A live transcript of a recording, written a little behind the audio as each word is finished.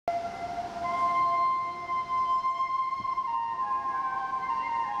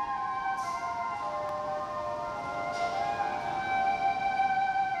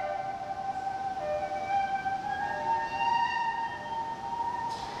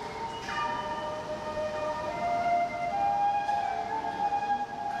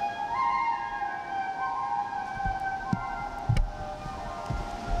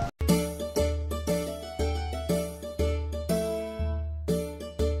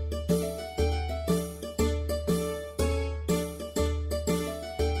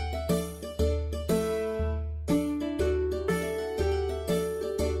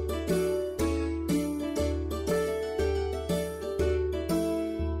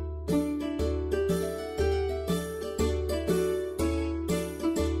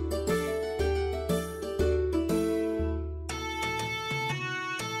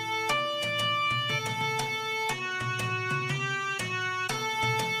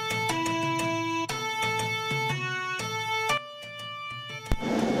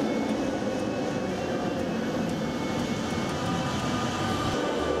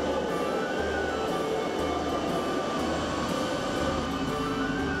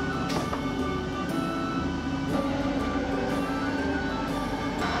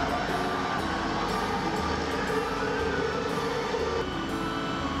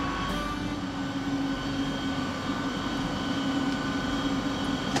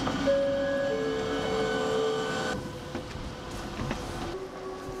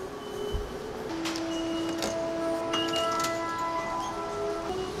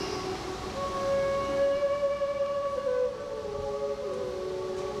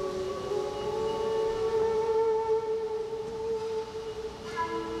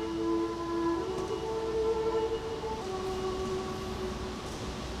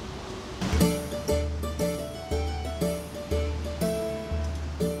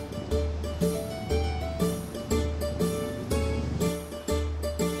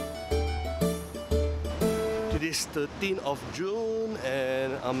is 13th of June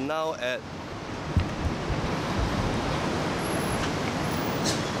and I'm now at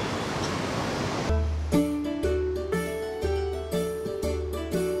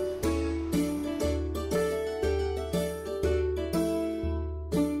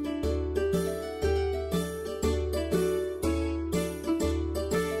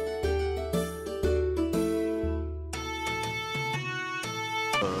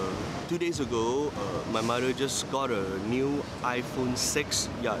Two days ago, my mother just got a new iPhone 6.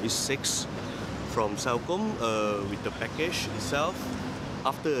 Yeah, it's 6 from Celcom with the package itself.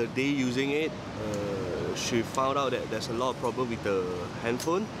 After a day using it, she found out that there's a lot of problem with the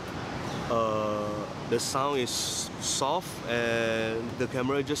handphone. The sound is soft and the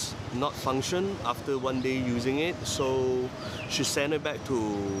camera just not function after one day using it. So she sent it back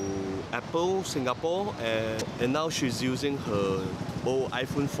to Apple Singapore and now she's using her old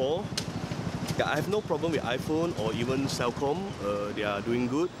iPhone 4. Yeah, I have no problem with iPhone or even Celcom. They are doing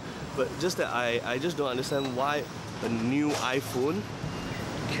good, but just that I just don't understand why a new iPhone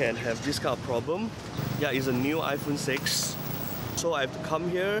can have this kind of problem. Yeah, it's a new iPhone 6, so I have to come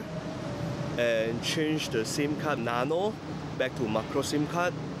here and change the SIM card nano back to macro SIM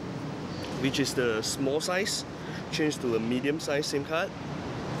card, which is the small size, change to a medium size SIM card.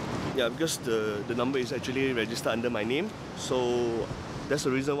 Yeah, because the number is actually registered under my name, so that's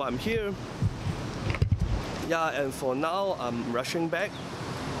the reason why I'm here. Yeah, and for now I'm rushing back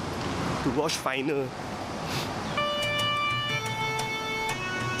to watch final.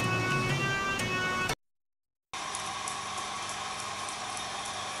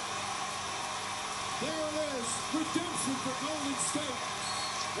 There it is, redemption for Golden State.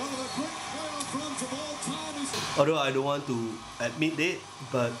 One of the great playoff runs of all time is... Although I don't want to admit it,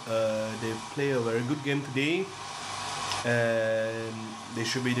 but they play a very good game today and they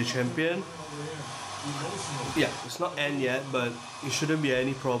should be the champion. Yeah, it's not end yet, but it shouldn't be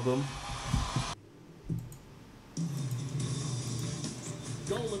any problem.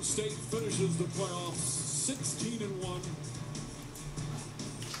 Golden State finishes the playoffs 16-1.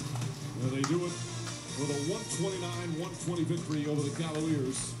 And they do it with a 129-120 victory over the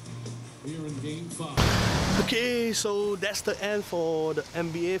Cavaliers here in Game 5. Okay, so that's the end for the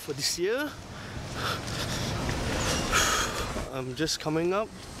NBA for this year. I'm just coming up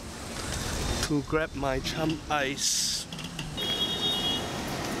to grab my chum ice.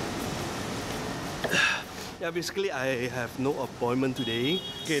 Yeah, basically I have no appointment today.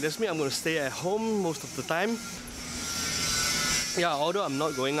 Okay, that's me. I'm gonna stay at home most of the time. Yeah, although I'm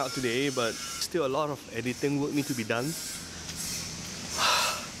not going out today, but still a lot of editing work need to be done.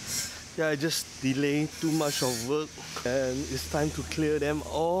 Yeah, I just delay too much of work and it's time to clear them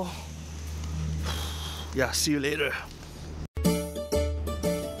all. Yeah, see you later.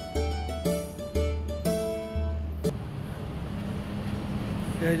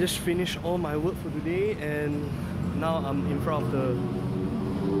 Yeah, I just finished all my work for today and now I'm in front of the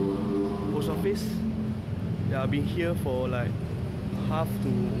post office. Yeah, I've been here for like half to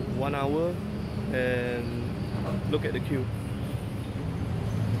 1 hour and look at the queue.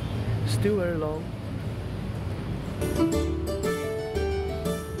 Still very long.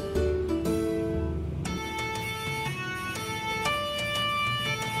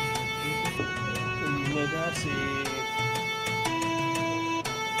 Terima kasih.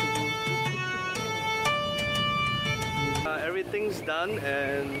 Everything's done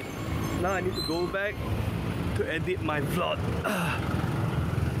and now I need to go back to edit my vlog.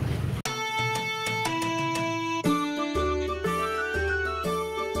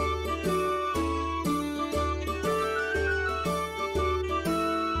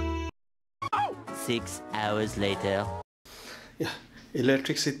 6 hours later. Yeah,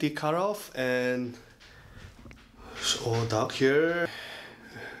 electricity cut off and it's all dark here.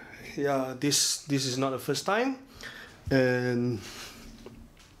 Yeah, this is not the first time, and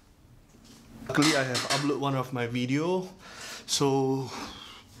luckily I have uploaded one of my video, so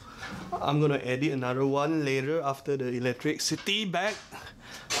I'm gonna edit another one later after the electricity back.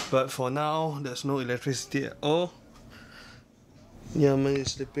 But for now, there's no electricity at all. Yaman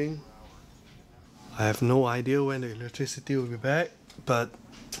is sleeping. I have no idea when the electricity will be back, but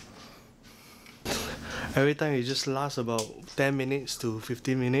every time it just lasts about 10 minutes to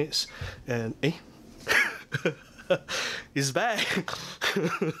 15 minutes and it's back.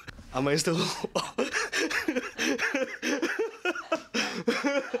 Am I still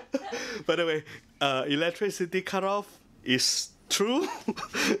by the way, electricity cut off is true.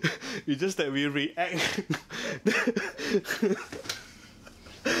 It's just that we react.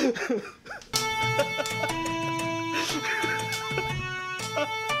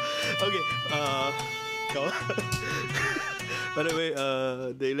 Okay, By the way,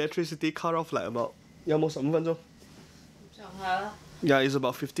 the electricity cut off like about 有冇15分鐘？ Yeah, it's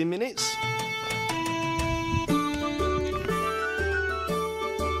about 15 minutes.